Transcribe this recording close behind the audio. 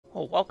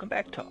Well, welcome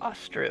back to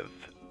Ostriv.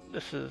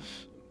 This is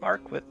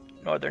Mark with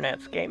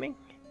NorthernANTs Gaming,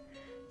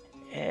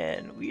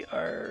 and we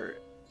are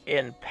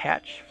in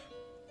Patch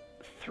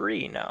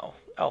 3 now,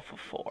 Alpha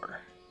 4.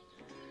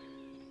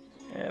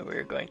 And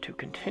we're going to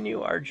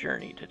continue our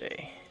journey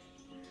today.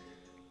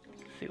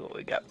 Let's see what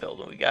we got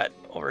building. We got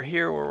over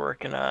here, we're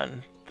working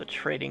on the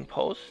trading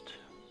post,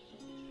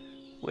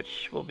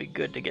 which will be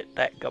good to get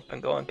that up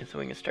and going because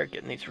we can start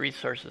getting these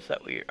resources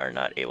that we are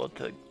not able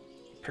to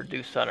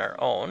produce on our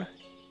own.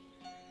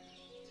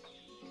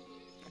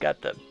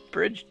 Got the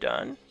bridge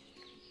done.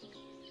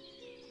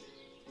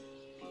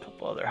 A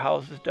couple other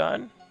houses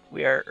done.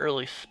 We are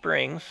early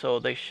spring, so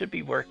they should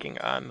be working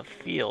on the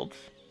fields.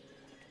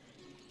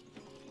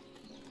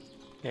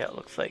 Yeah, it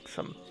looks like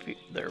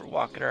they're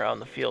walking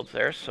around the fields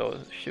there, so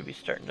should be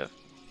starting to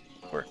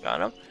work on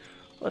them.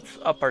 Let's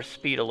up our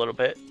speed a little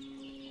bit.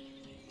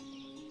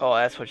 Oh,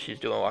 that's what she's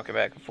doing, walking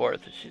back and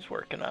forth. She's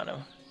working on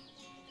them.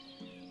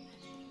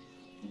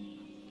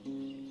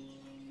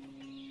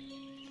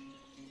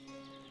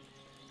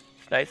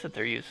 Nice that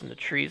they're using the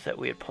trees that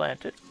we had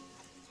planted.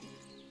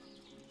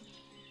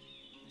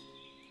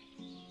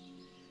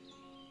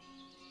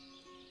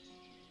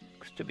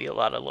 Looks to be a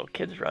lot of little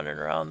kids running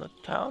around the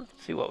town.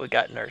 Let's see what we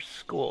got in our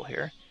school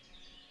here.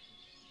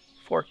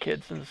 4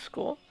 kids in the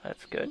school.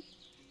 That's good.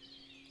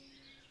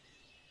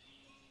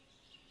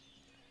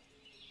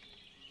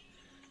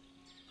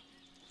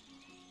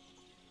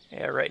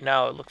 Yeah, right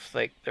now it looks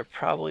like they're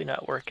probably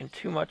not working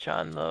too much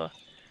on the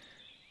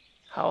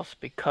house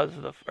because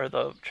of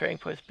the trading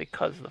place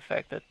because of the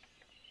fact that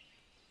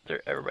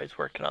everybody's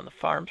working on the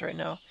farms right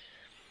now.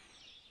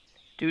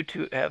 Due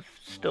to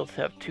still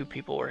have 2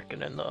 people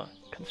working in the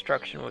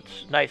construction, which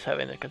is nice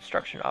having the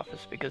construction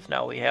office because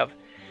now we have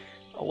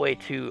a way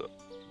to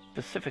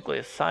specifically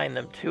assign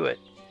them to it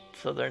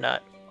so they're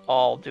not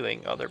all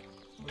doing other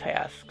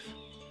tasks.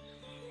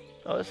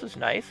 Oh, this is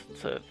nice.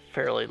 It's a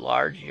fairly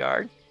large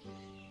yard.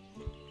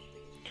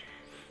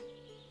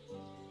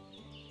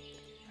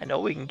 I know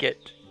we can get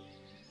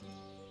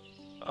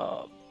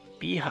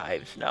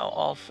beehives now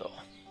also.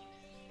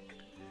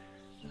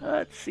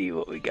 Let's see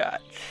what we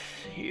got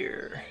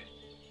here.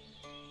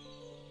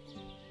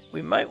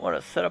 We might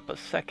want to set up a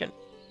second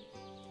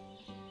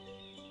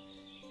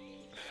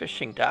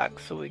fishing dock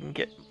so we can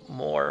get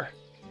more.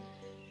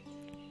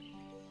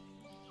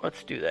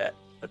 Let's do that.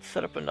 Let's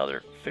set up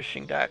another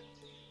fishing dock.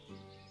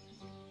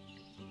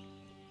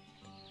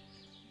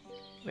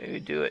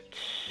 Maybe do it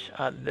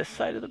on this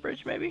side of the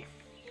bridge, maybe?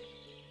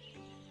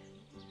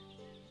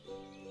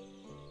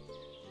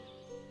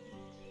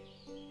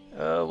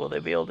 Will they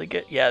be able to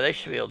get... Yeah, they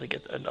should be able to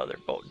get another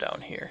boat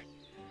down here.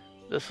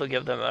 This will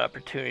give them an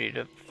opportunity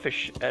to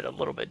fish at a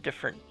little bit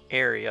different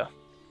area.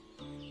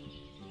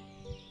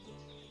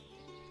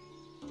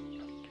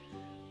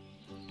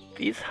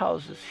 These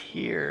houses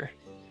here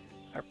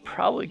are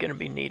probably going to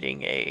be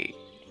needing a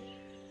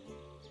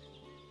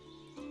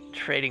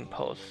trading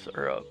post,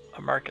 or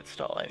a market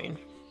stall, I mean.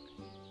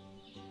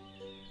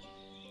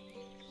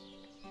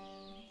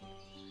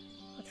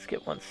 Let's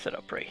get one set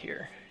up right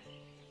here.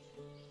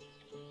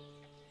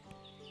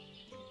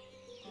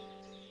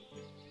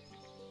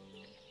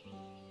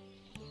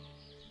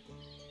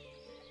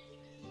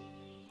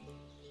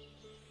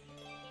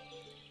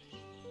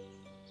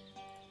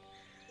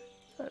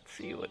 Let's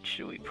see, what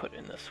should we put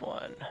in this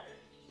one?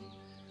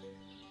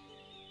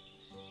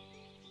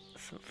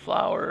 Some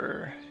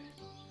flour.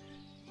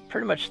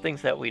 Pretty much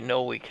things that we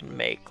know we can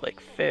make, like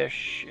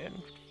fish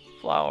and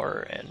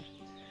flour and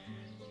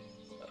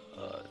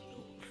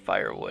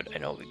firewood. I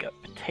know we got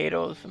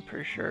potatoes, I'm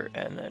pretty sure,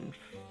 and then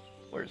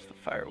where's the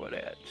firewood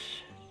at?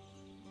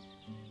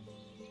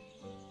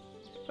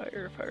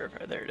 Fire,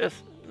 there it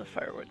is, the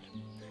firewood.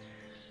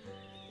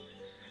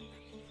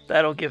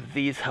 That'll give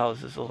these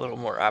houses a little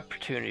more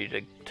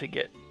opportunity to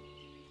get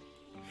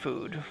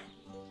food,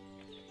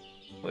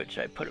 which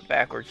I put it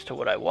backwards to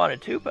what I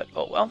wanted to, but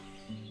oh well.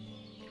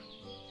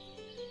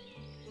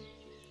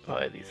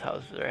 Boy, these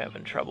houses are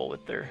having trouble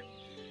with their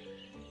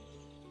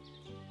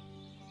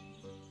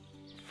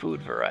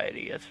food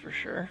variety, that's for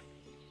sure.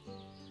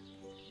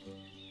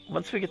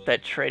 Once we get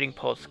that trading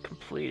post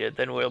completed,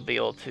 then we'll be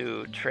able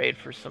to trade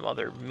for some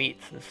other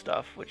meats and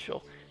stuff, which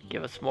will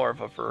give us more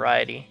of a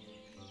variety.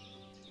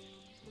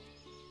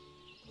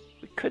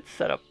 We could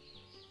set up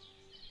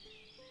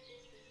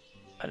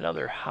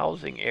another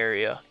housing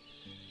area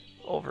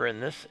over in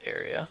this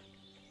area,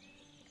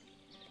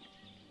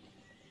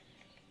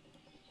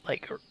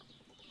 like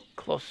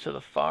close to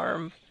the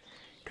farm,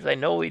 because I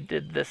know we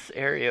did this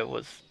area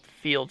was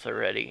fields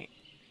already.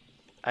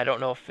 I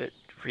don't know if it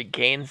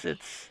regains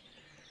its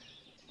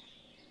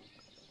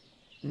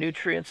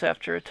nutrients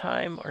after a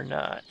time or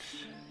not.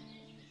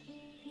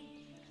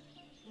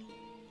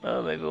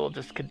 Well, maybe we'll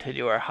just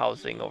continue our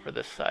housing over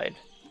this side.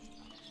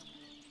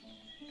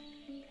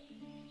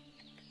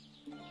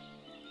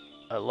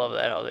 I love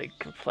that, how they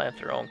can plant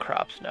their own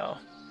crops now.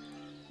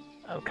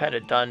 I'm kind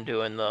of done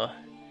doing the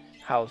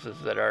houses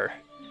that are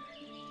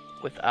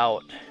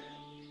without.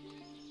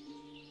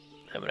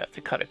 I'm going to have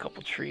to cut a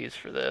couple trees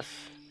for this.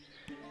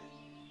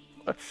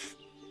 let's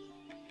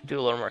do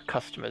a little more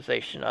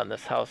customization on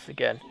this house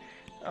again.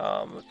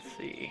 Let's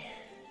see.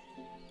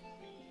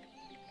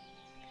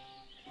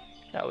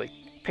 Now we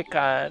click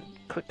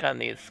on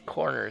these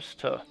corners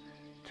to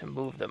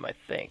move them, I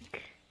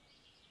think.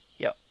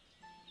 Yep.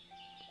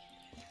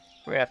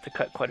 We're gonna have to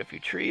cut quite a few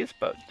trees,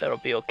 but that'll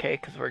be okay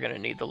because we're gonna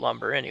need the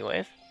lumber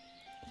anyways.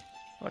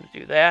 I want to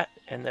do that,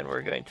 and then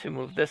we're going to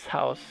move this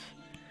house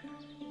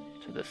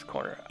to this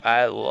corner.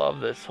 I love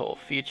this whole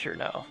feature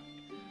now.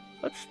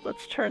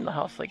 Let's turn the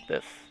house like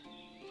this.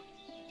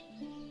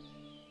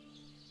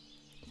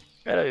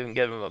 That'll even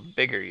give them a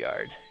bigger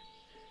yard.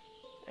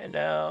 And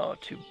now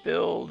to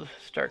build,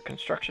 start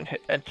construction,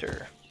 hit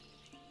enter.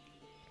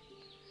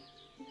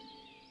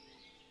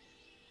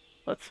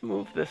 Let's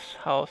move this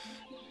house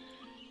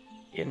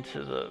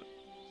into the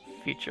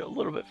feature a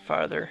little bit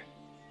farther.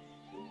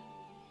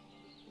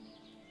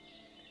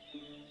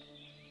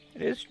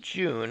 It is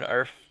June.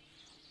 Our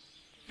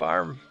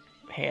farm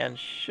hand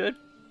should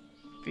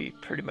be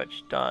pretty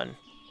much done.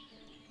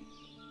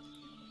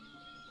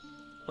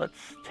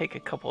 Let's take a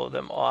couple of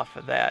them off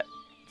of that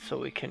so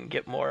we can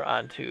get more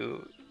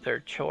onto their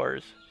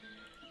chores.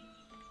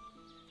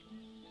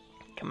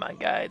 Come on,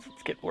 guys,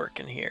 let's get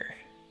working here.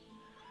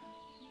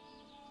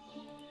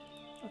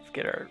 Let's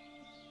get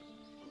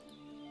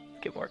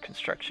more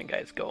construction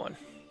guys going.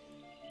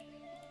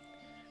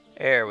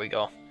 There we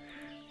go.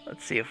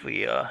 Let's see if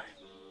we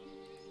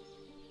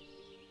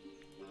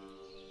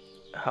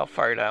how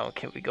far down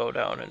can we go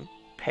down and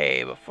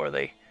pay before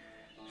they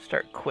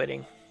start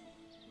quitting.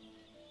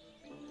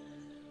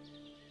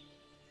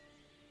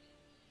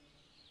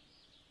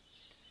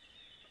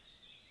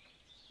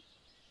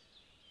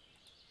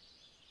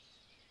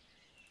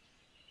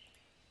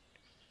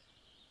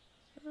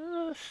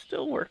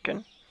 Still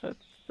working.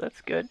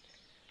 That's good.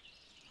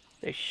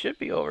 They should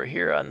be over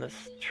here on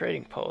this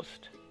trading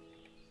post.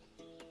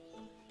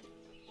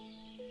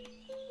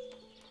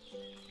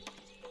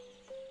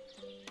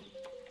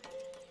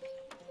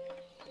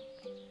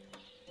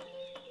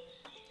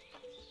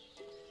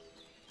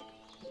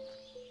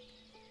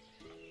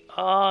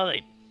 Oh,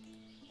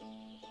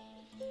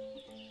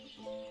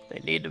 they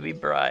need to be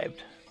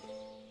bribed.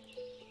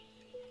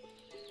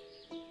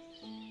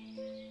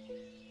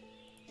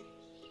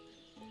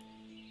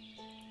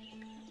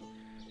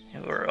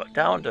 And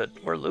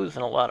we're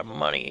losing a lot of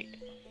money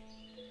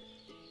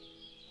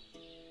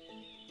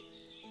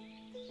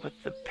with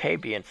the pay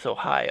being so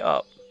high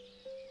up.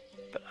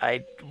 But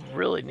I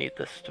really need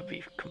this to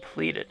be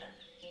completed.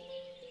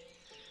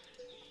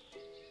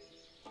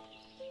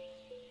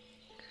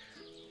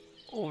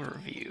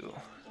 Overview.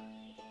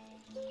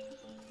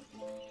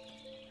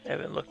 I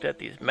haven't looked at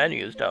these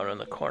menus down in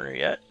the corner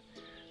yet,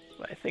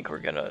 but I think we're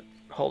gonna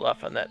hold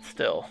off on that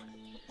still.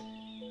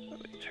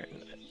 Let me turn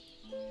that.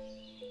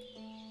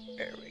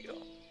 There we go.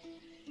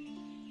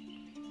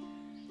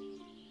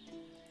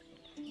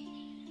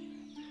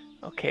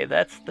 Okay,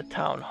 that's the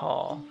town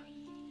hall.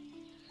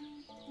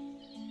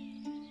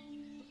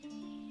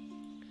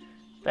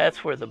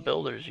 That's where the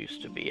builders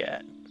used to be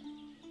at.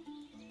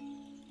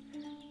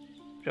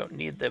 We don't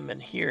need them in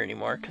here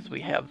anymore because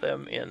we have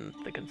them in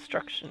the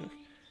construction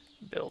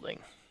building.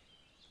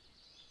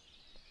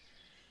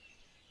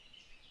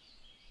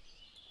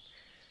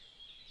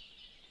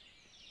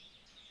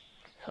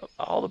 So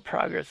all the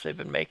progress they've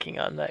been making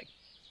on that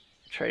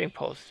trading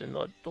post in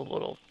the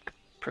little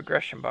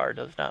progression bar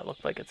does not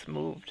look like it's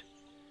moved.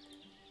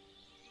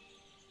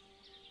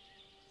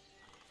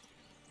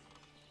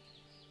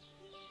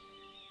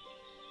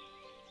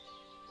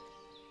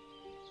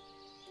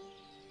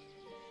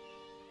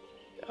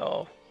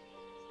 Oh,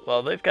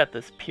 well, they've got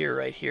this pier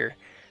right here.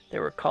 They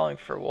were calling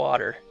for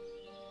water.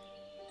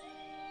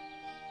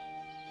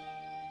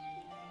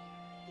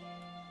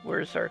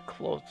 Where's our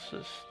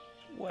closest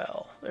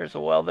well? There's a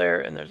well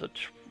there, and there's a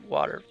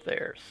water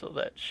there, so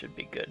that should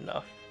be good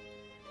enough.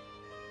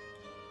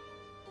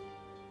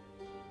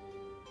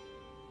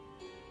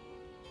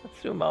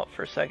 Let's zoom out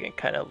for a second,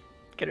 kind of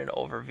get an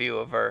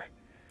overview of our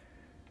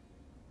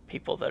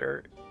people that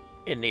are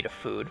in need of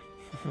food.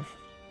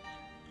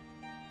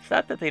 It's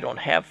not that they don't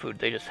have food,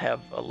 they just have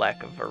a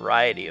lack of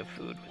variety of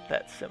food with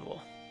that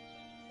symbol.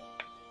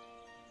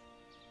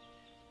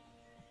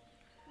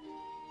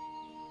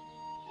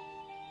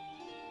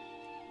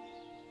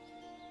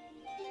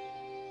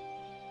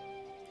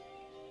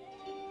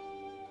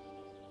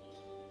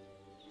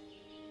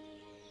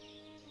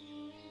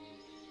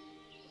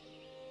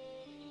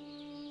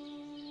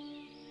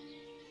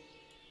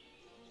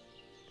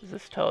 Does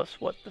this tell us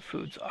what the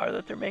foods are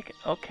that they're making?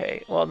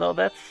 Okay, well no,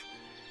 that's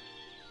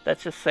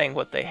just saying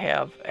what they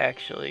have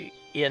actually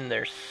in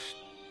their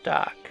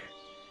stock.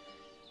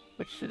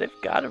 Which they've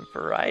got a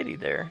variety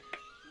there.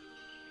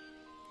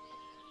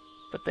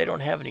 But they don't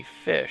have any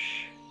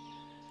fish.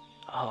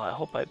 Oh, I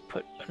hope I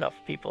put enough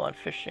people on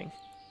fishing.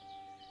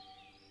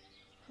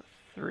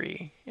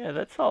 3. Yeah,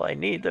 that's all I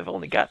need. They've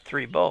only got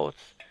 3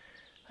 boats.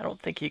 I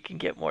don't think you can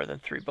get more than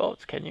 3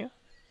 boats, can you?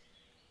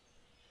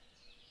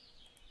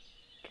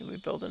 Can we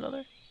build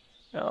another?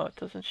 No, it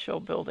doesn't show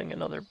building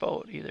another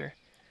boat either.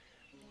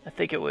 I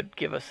think it would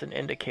give us an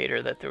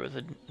indicator that there was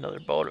another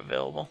boat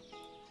available.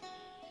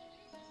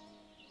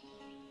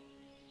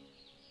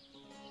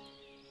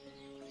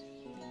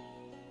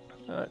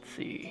 Let's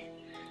see.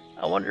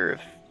 I wonder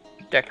if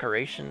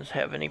decorations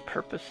have any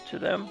purpose to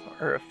them,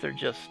 or if they're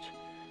just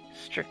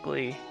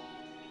strictly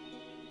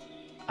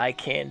eye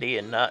candy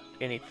and not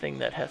anything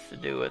that has to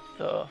do with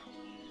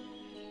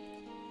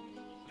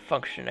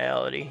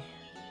functionality.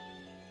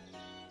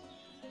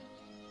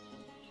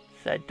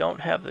 So I don't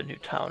have the new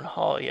town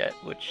hall yet,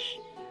 which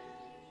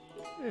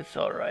is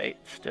alright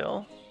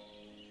still.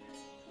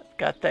 I've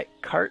got that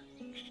cart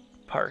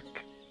park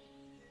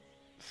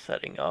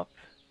setting up.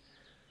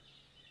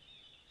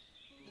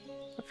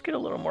 Let's get a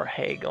little more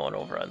hay going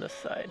over on this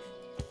side.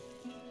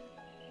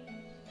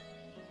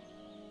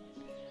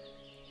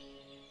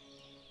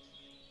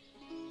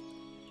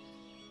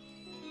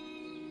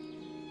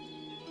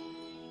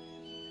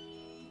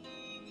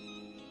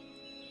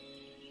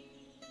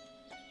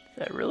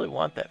 I really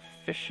want that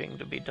fishing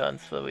to be done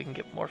so that we can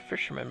get more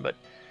fishermen, but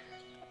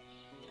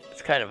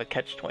it's kind of a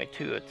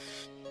catch-22.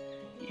 It's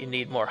you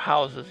need more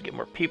houses, get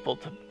more people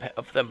to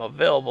have them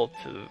available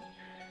to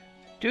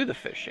do the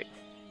fishing.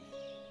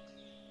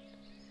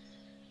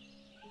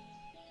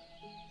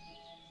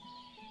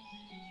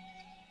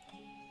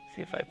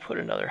 See, if I put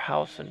another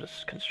house into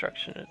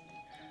construction,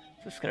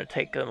 it's just going to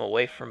take them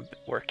away from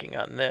working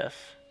on this.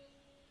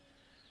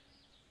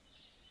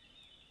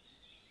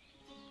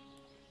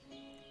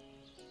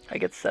 I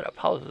could set up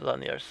houses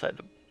on the other side of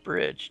the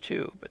bridge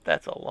too, but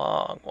that's a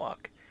long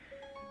walk.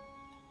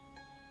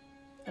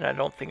 And I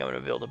don't think I'm going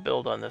to be able to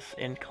build on this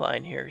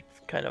incline here.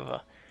 It's kind of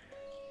a,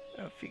 I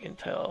don't know if you can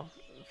tell,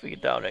 if we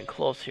get down in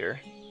close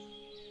here,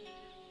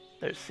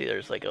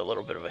 there's like a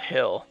little bit of a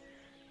hill.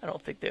 I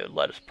don't think they would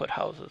let us put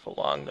houses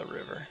along the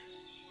river.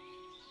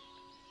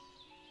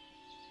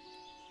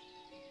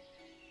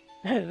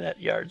 That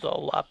yard's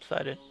all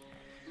lopsided.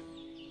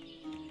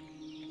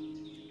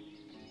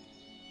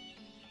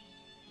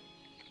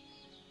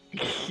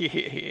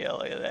 Yeah,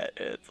 look at that.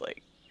 It's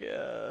like,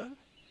 yeah.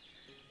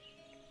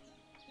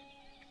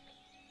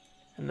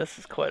 And this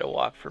is quite a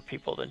walk for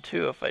people then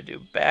too if I do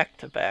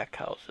back-to-back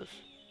houses.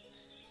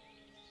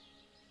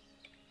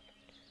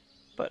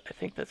 But I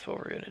think that's what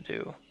we're going to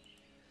do.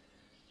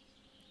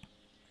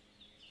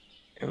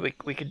 And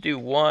we could do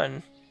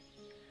one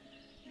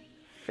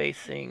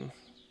facing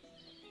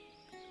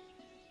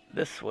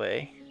this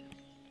way.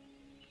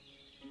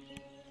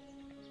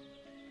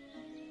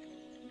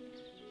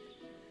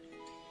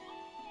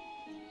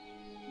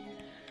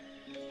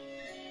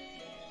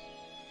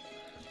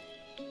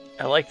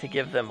 I like to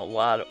give them a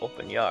lot of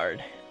open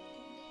yard.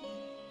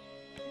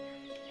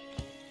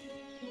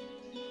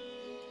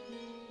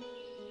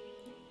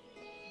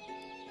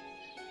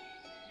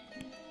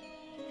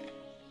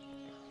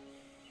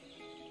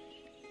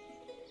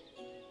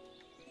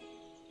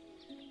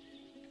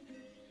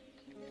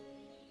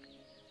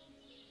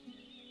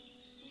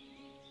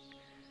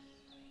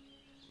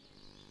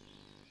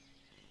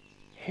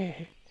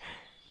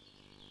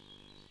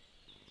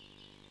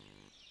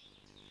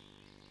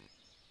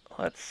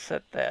 Let's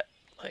set that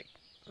like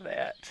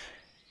that.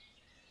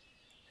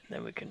 And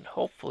then we can,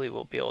 hopefully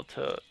we'll be able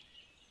to,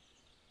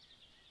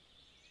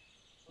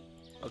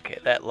 okay,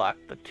 that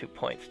locked the 2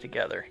 points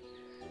together.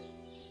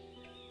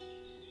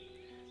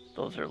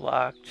 Those are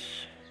locked.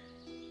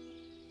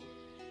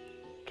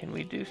 Can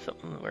we do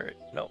something where it,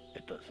 no,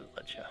 it doesn't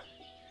let you.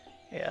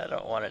 Yeah, I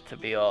don't want it to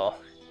be all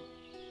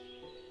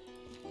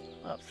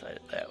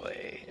lopsided that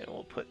way. And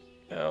we'll put,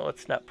 no,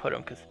 let's not put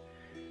them because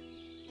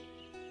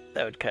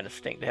that would kind of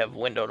stink to have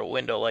window to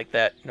window like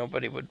that.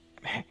 Nobody would,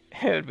 it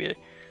would be,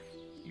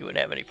 you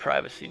wouldn't have any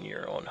privacy in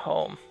your own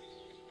home.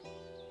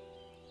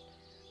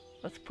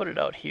 Let's put it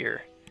out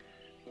here.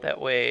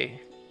 That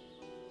way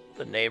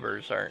the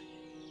neighbors aren't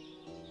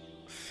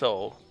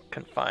so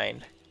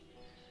confined.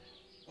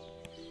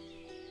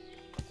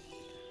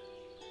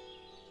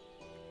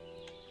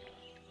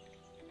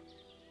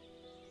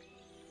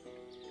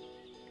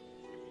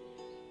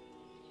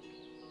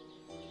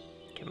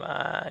 Come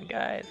on,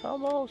 guys,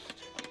 almost.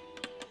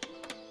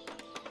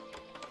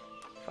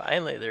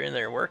 Finally, they're in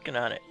there working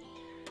on it.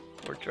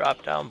 We're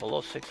dropped down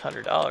below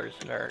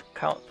 $600 in our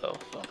account, though,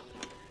 so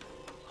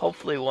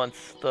hopefully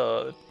once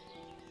the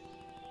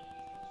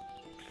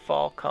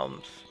fall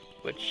comes,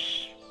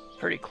 which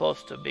pretty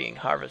close to being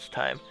harvest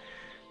time,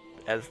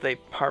 as they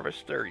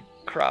harvest their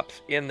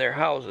crops in their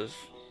houses,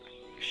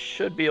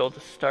 should be able to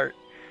start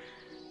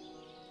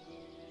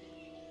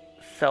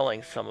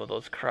selling some of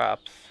those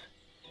crops.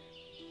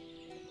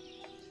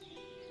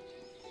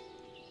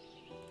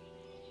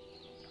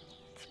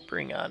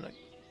 Bring on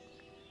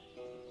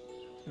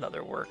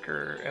another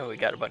worker, and we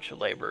got a bunch of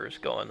laborers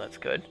going. That's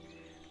good.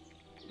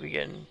 We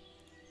can,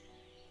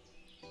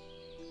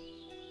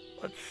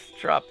 let's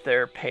drop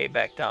their pay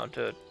back down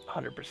to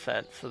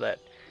 100% so that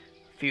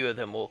a few of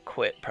them will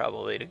quit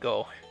probably to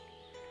go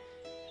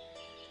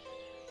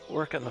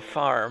work on the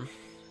farm.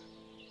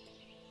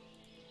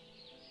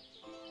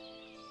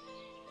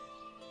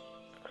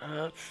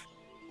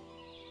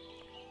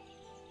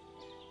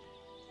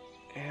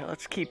 Yeah,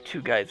 let's keep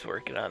 2 guys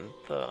working on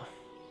the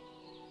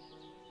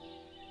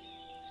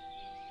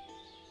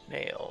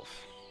nails.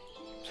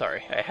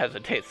 Sorry, I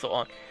hesitate so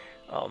long.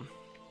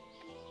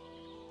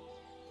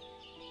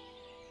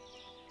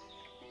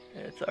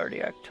 It's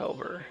already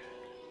October.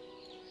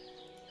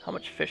 How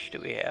much fish do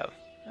we have?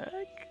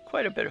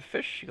 Quite a bit of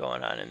fish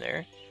going on in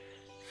there.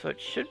 So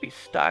it should be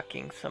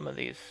stocking some of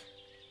these.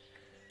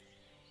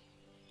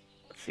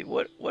 Let's see,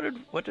 what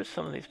do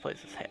some of these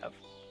places have?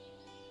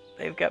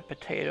 They've got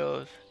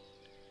potatoes.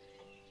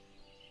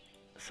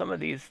 Some of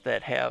these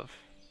that have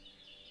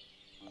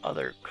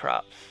other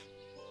crops.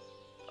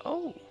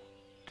 Oh,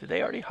 did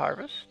they already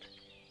harvest?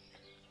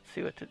 Let's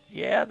see what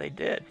yeah, they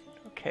did.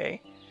 Okay.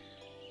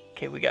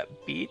 Okay, we got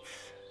beets,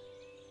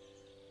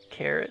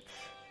 carrots.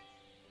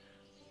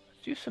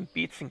 Let's do some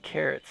beets and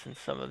carrots in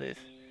some of these.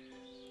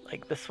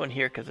 Like this one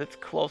here, because it's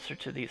closer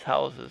to these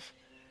houses.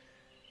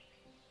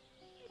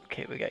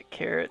 Okay, we got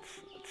carrots.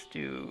 Let's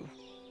do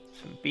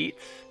some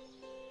beets.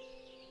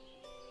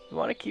 We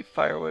want to keep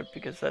firewood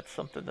because that's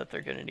something that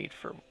they're going to need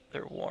for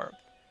their warmth.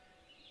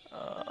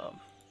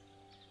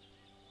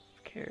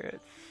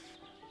 Carrots.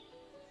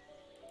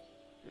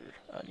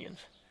 Onions.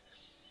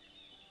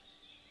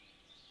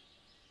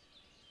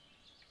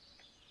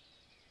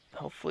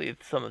 Hopefully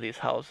some of these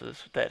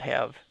houses that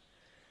have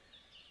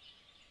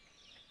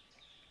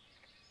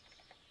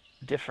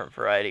different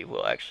variety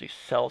will actually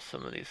sell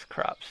some of these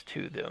crops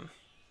to them.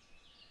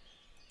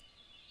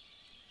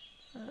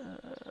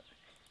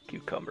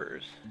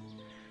 Cucumbers.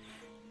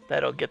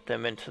 That'll get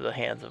them into the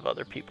hands of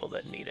other people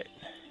that need it.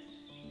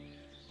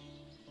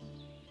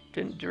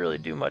 Didn't really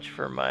do much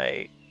for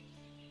my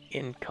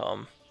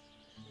income.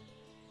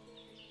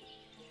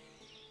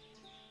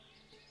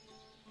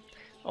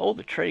 Oh,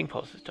 the trading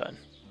post is done.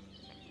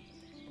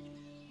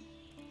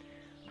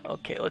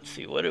 Okay, let's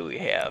see. What do we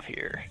have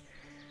here?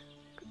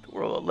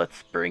 Well,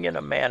 let's bring in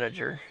a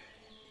manager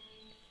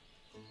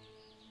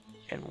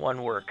and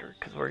 1 worker,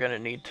 because we're going to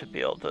need to be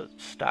able to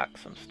stock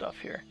some stuff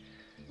here.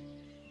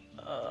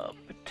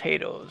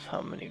 Potatoes,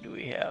 how many do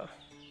we have?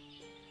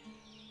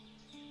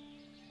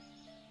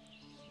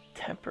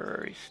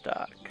 Temporary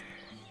stock.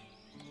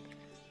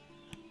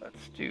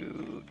 Let's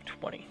do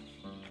 20.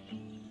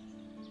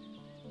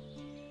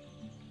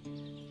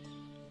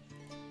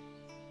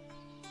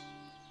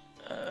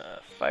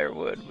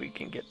 Firewood, we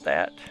can get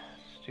that.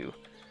 Let's do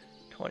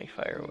 20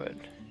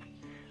 firewood.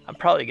 I'm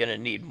probably going to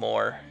need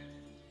more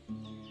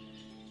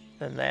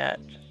than that.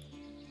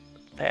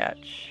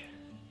 Thatch.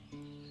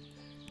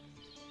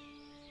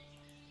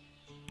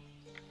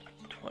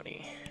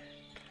 20.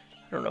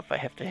 I don't know if I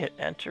have to hit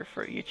enter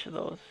for each of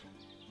those.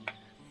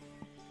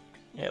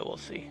 Yeah, we'll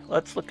see.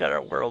 Let's look at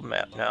our world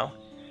map now.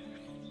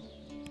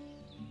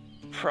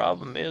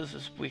 Problem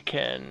is we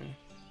can,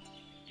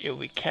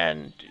 we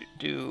can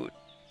do.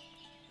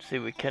 See,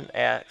 we can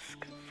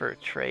ask for a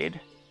trade,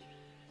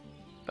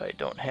 but I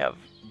don't have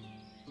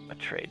a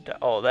trade.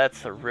 Oh,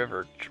 that's a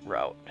river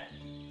route.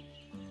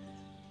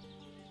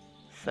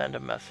 Send a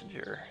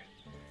messenger.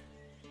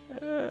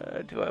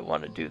 Do I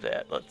want to do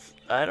that?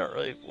 I don't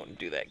really want to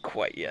do that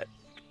quite yet,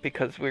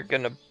 because what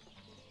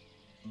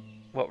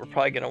we're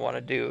probably gonna want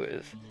to do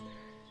is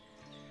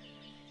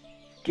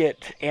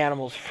get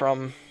animals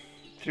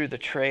through the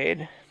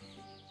trade.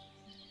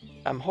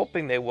 I'm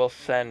hoping they will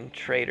send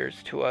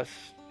traders to us,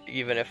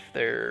 even if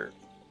they're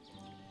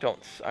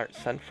aren't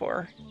sent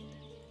for.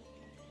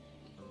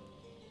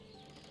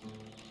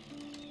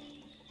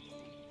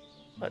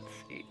 Let's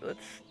see.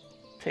 Let's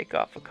take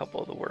off a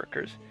couple of the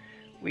workers.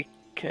 We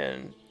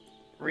can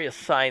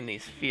reassign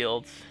these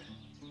fields.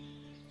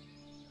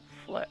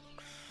 Flex.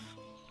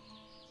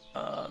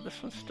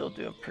 This one's still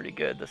doing pretty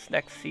good. This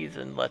next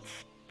season,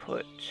 let's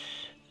put.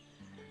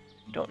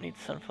 Don't need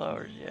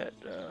sunflowers yet.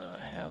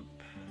 Hemp,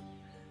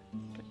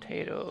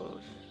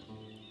 potatoes.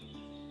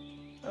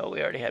 Oh,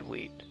 we already had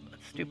wheat.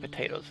 Let's do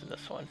potatoes in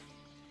this one.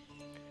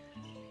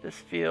 This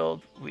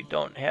field, we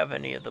don't have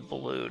any of the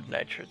blued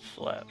nitrates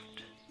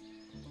left.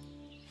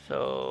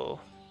 So,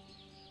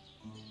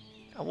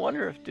 I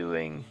wonder if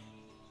doing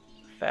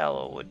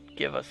fallow would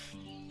give us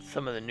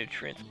some of the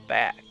nutrients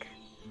back.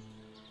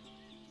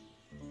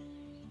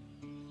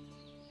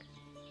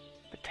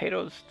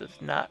 Potatoes does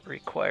not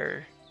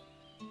require,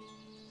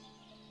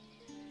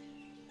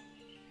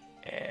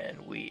 and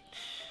wheat.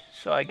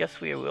 So I guess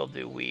we will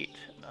do wheat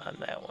on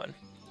that one.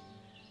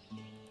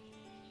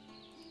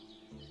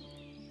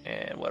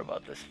 And what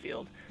about this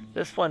field?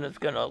 This one is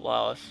going to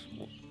allow us,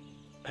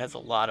 has a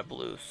lot of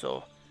blue,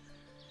 so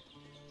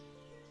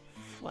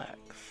flex.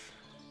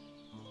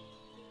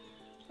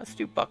 Let's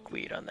do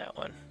buckwheat on that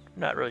one. I'm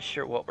not really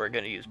sure what we're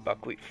going to use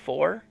buckwheat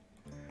for.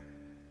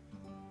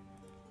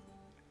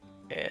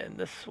 And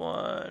this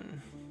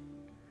one,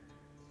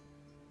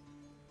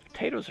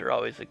 potatoes are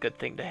always a good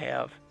thing to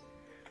have.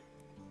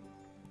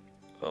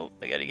 Oh,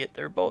 they got to get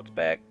their boats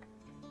back.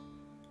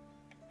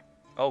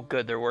 Oh,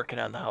 good, they're working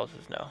on the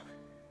houses now.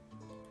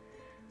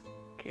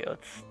 Okay,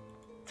 let's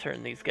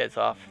turn these guys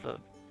off for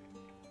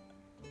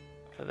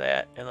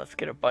that, and let's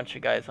get a bunch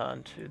of guys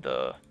onto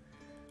the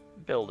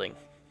building.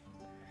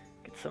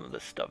 Get some of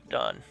this stuff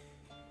done.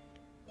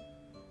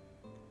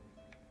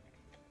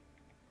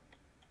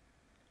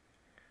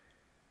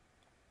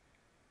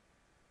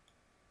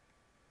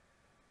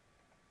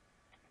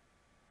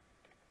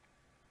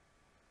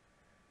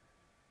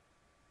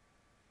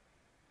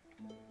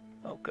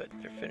 Oh good,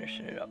 they're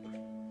finishing it up.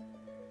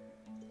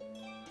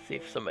 See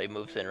if somebody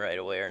moves in right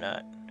away or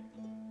not.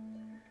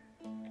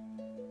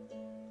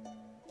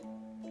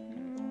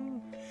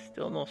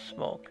 Still no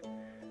smoke.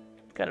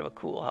 It's kind of a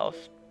cool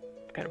house.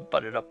 Kind of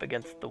butted up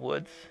against the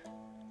woods.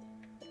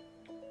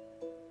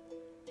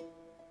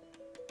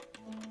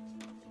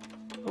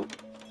 Oh,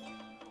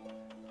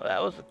 well,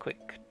 that was a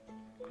quick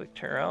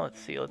turnaround. Let's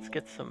see. Let's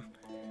get some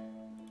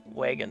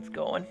wagons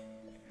going.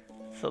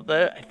 So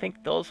I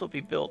think those will be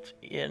built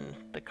in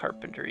the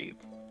carpentry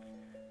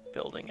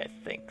building. I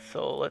think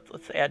so.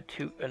 Let's add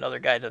another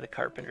guy to the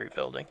carpentry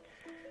building.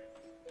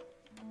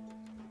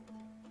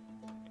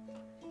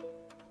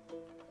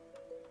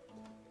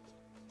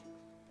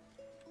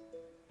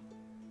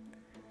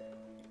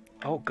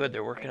 Oh good,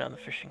 they're working on the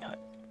fishing hut.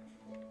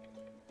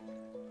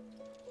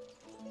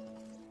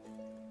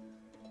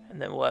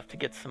 And then we'll have to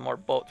get some more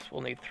boats.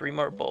 We'll need 3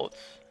 more boats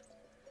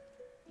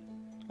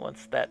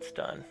once that's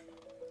done.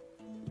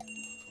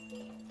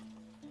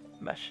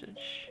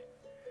 Message.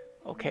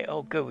 Okay,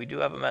 oh good, we do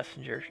have a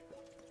messenger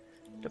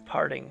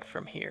departing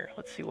from here.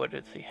 Let's see, what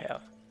does he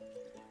have?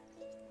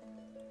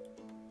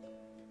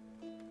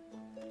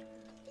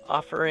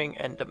 Offering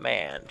and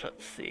demand.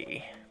 Let's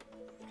see.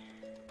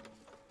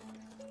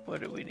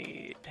 What do we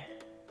need?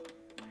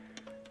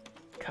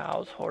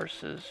 Cows,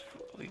 horses.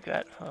 We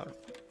got.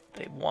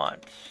 They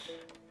want.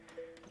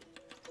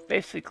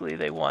 Basically,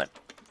 they want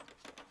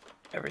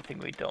everything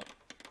we don't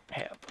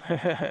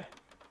have.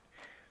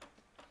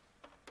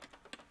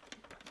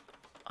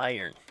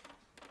 Iron.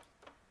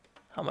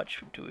 How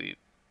much do we?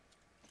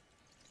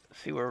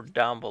 See, we're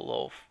down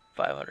below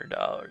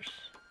 $500.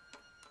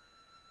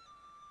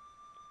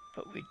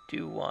 But we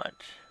do want.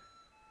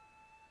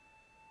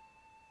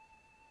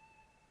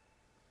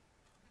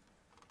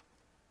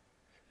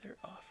 They're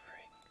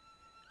offering.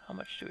 How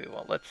much do we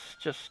want? Let's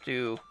just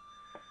do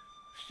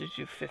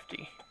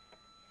 50.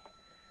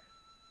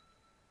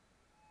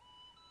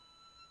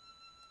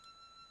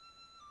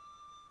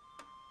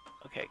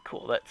 Okay,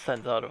 cool. That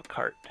sends out a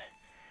cart.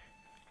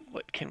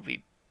 What can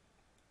we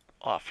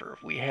offer?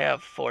 We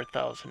have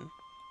 4,000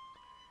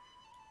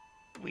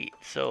 wheat,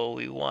 so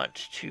we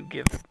want to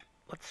give.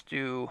 Let's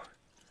do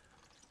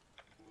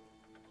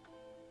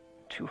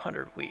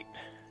 200 wheat.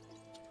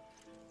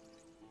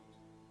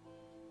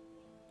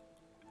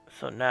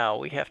 So now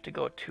we have to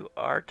go to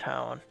our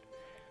town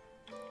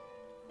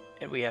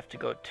and we have to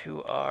go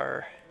to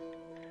our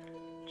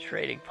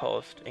trading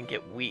post and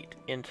get wheat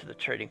into the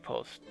trading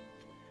post.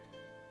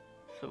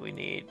 So we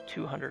need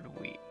 200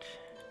 wheat.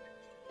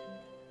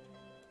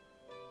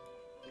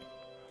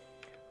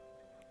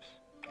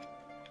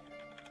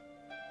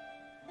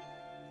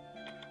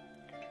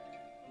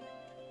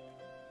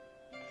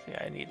 See,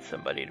 I need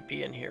somebody to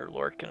be in here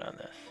working on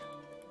this.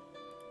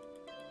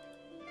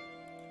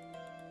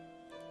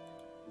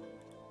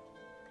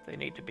 They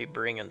need to be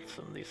bringing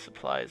some of these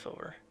supplies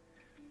over.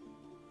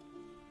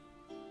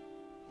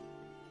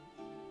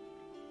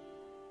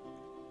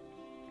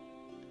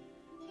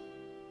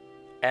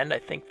 And I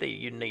think that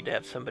you need to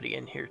have somebody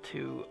in here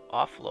to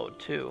offload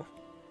too.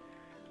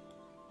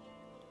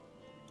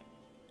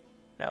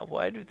 Now,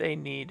 why do they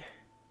need...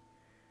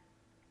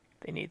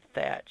 They need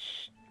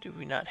thatch. Do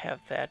we not have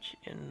thatch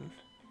in...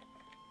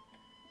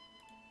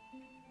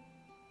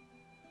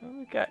 Well,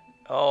 we got...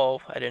 Oh,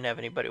 I didn't have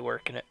anybody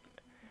working it.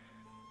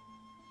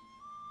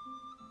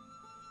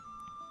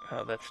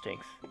 Oh, that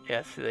stinks.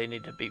 Yeah, see, they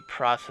need to be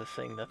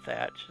processing the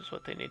thatch is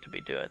what they need to be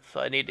doing. So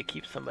I need to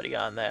keep somebody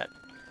on that.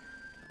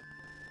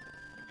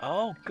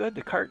 Oh, good,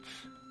 the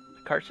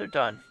carts are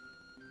done.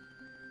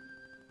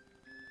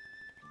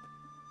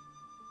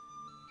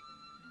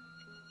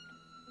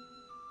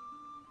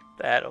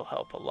 That'll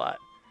help a lot.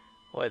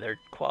 Boy, their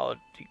quality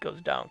goes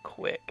down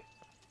quick.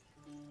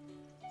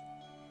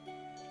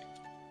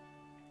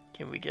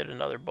 Can we get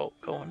another boat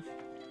going?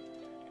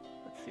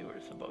 Let's see,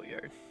 where's the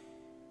boatyard?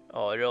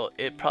 Oh,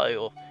 it probably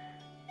will.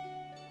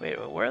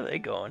 Wait, where are they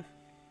going?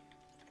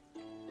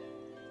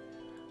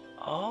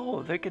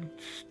 Oh, they can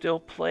still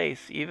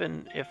place,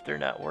 even if they're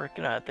not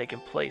working on it, they can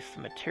place the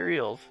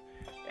materials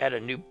at a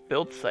new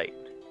build site.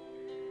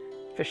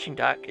 Fishing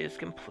dock is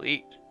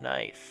complete.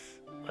 Nice.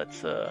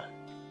 Let's, this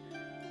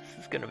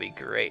is gonna be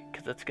great,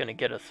 because it's gonna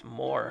get us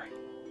more.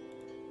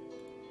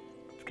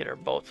 Let's get our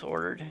boats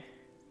ordered.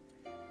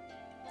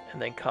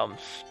 And then come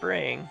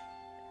spring,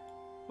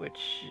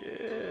 which,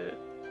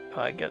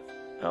 I guess,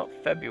 oh,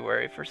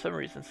 February, for some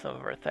reason some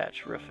of our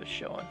thatch roof is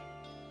showing.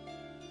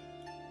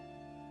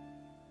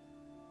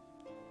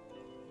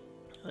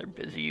 They're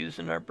busy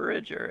using our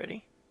bridge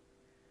already.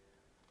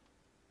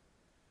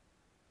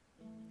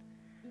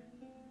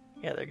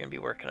 Yeah, they're going to be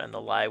working on the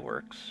lye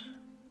works.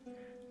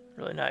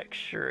 Really not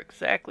sure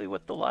exactly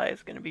what the lye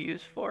is going to be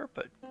used for,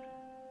 but...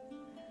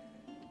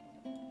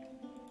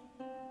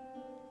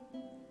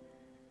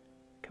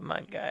 Come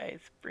Come on,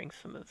 guys. Bring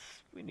some of this.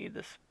 We need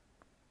this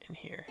in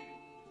here.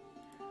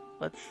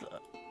 Let's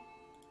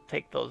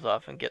take those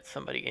off and get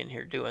somebody in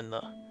here doing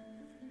the...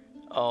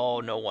 Oh,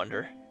 no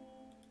wonder.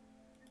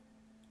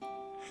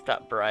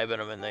 Stop bribing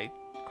them and they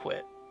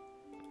quit.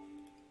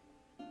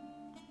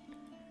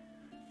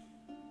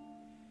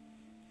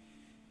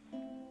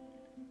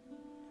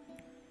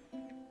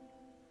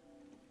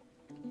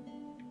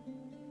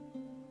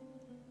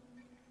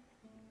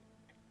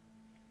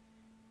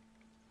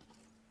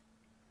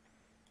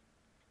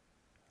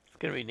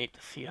 It's gonna be neat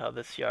to see how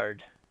this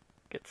yard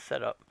gets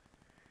set up.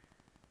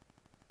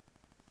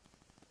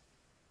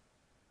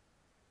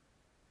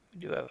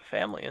 We do have a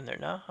family in there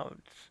now.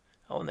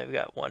 Oh, and they've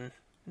got one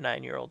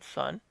 9-year-old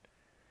son.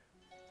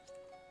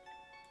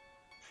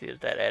 See if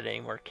that add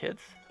any more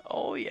kids.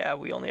 Oh yeah,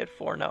 we only had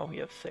 4, now we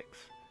have 6.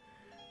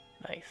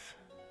 Nice.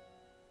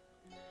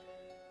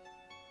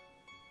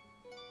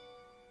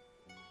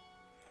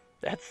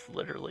 That's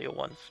literally a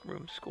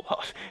 1-room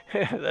schoolhouse.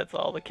 That's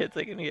all the kids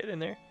they can get in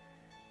there.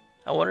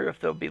 I wonder if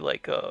there'll be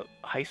like a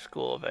high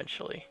school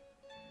eventually.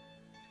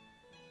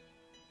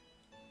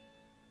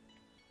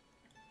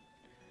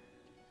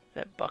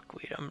 That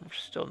buckwheat, I'm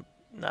still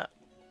not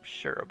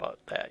sure about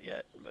that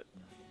yet, but...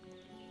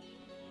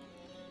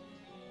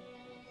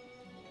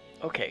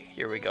 Okay,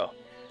 here we go.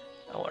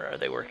 I wonder, are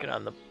they working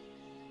on the...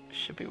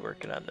 Should be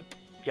working on the...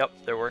 Yep,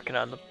 they're working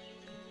on the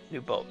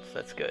new boats.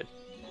 That's good.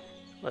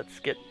 Let's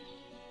get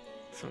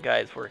some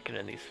guys working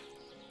in these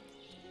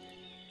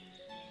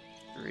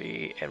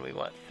 3, and we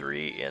want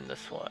 3 in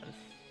this one.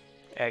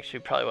 Actually,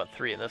 we probably want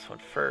 3 in this one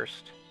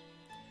first.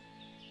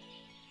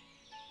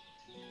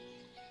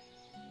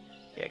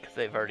 Yeah, because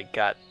they've already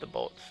got the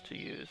boats to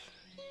use.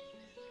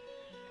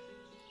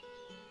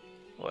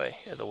 Boy,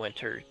 yeah, the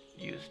winter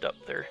used up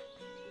their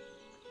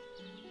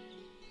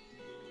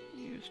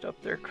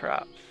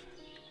crops.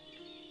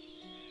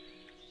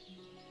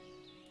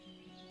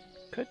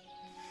 Could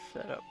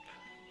set up.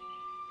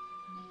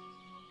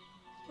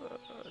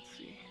 Let's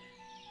see.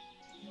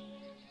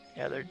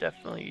 Yeah, they're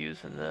definitely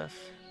using this.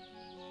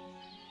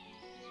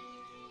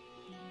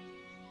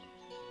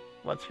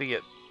 Once we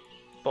get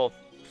both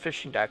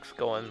fishing docks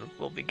going,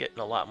 we'll be getting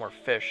a lot more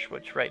fish,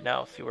 which right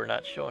now, see, we're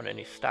not showing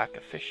any stock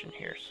of fish in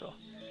here, so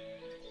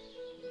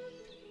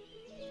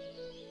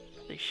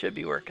they should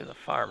be working the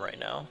farm right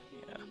now.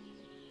 Yeah.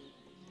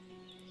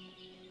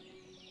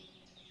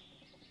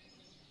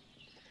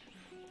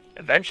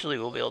 Eventually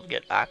we'll be able to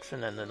get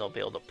oxen, and then they'll be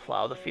able to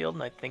plow the field,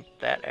 and I think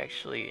that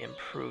actually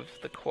improves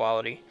the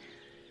quality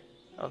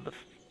of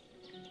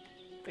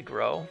the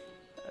grow.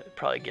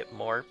 Probably get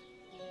more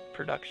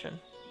production.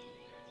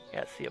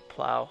 Yeah, see, a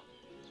plow.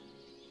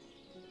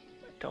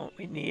 Don't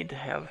we need to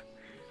have...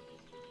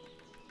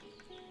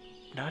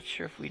 Not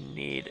sure if we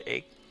need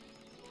a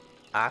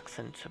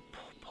oxen to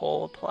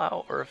pull a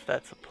plow, or if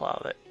that's a plow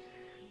that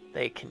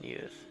they can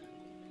use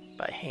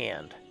by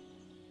hand.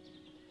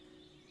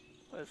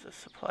 What is the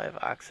supply of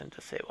oxen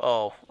to save?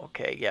 Oh,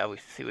 okay, yeah, we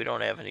see we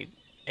don't have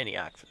any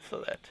oxen,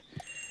 so that...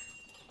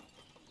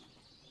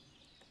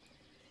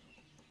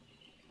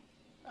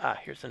 Ah,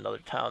 here's another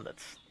town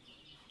that's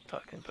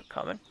talking about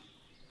coming.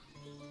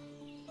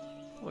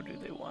 What do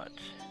they want?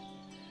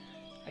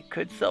 I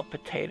could sell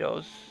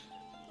potatoes,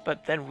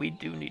 but then we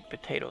do need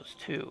potatoes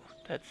too.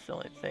 That's the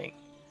only thing.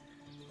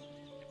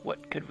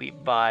 What could we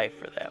buy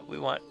for that? We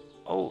want...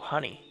 Oh,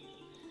 honey.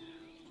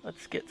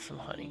 Let's get some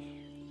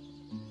honey.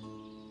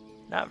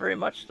 Not very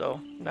much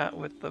though. Not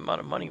with the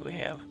amount of money we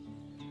have.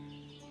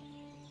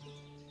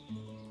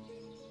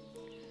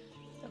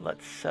 And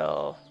let's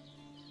sell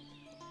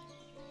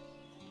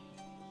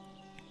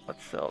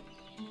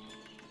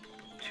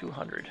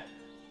 200.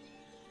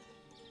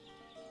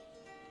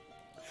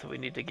 So we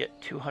need to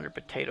get 200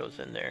 potatoes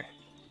in there.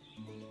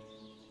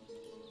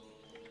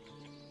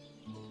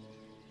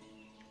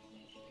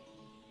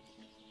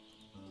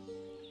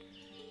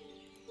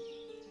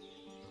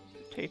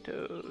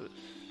 Potatoes.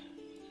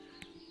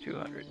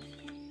 200.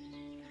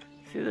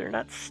 See, they're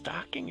not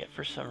stocking it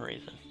for some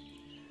reason.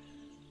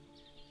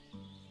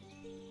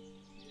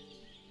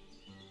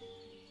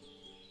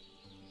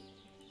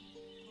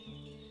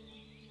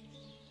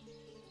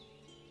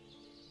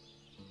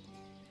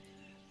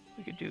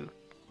 We could do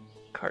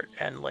cart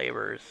and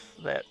laborers.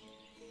 That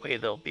way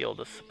they'll be able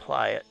to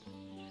supply it.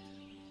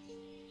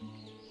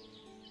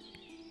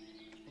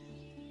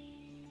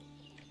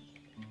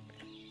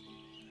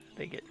 Are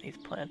they getting these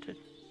planted?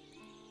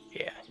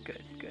 Yeah,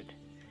 good, good.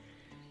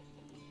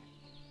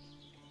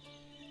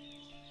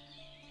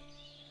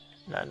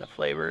 Not enough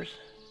laborers.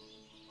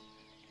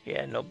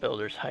 Yeah, no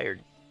builders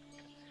hired.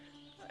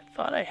 I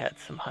thought I had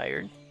some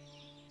hired.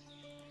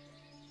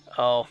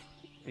 Oh,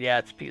 yeah,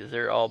 it's because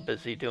they're all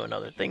busy doing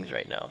other things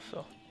right now,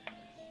 so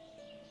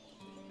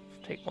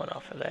let's take one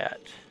off of that.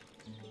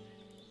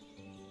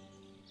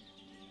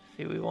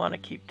 See, we want to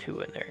keep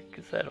 2 in there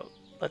because that'll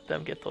let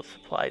them get those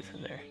supplies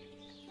in there.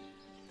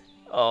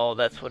 Oh,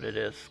 that's what it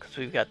is, because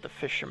we've got the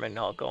fishermen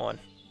all going.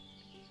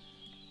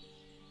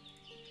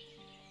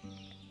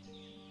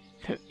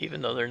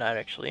 Even though they're not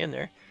actually in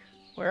there.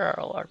 Where are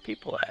all our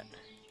people at?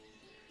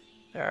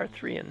 There are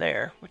 3 in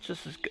there, which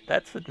is good.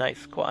 That's a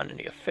nice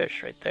quantity of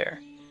fish right there.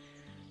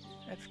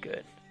 That's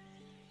good.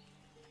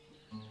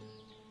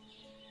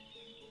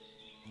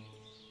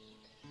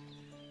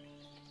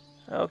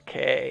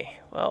 Okay,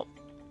 well,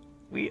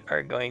 we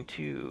are going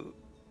to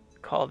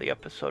call the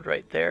episode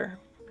right there.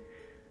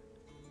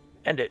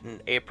 End it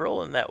in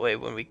April, and that way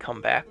when we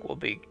come back, we'll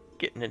be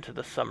getting into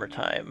the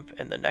summertime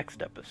in the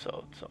next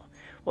episode. So,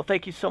 well,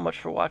 thank you so much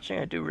for watching.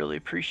 I do really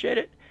appreciate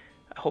it.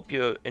 I hope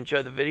you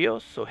enjoy the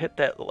videos, so hit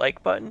that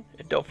like button,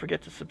 and don't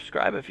forget to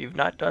subscribe if you've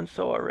not done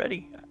so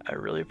already. I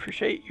really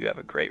appreciate it. You have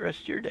a great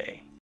rest of your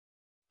day.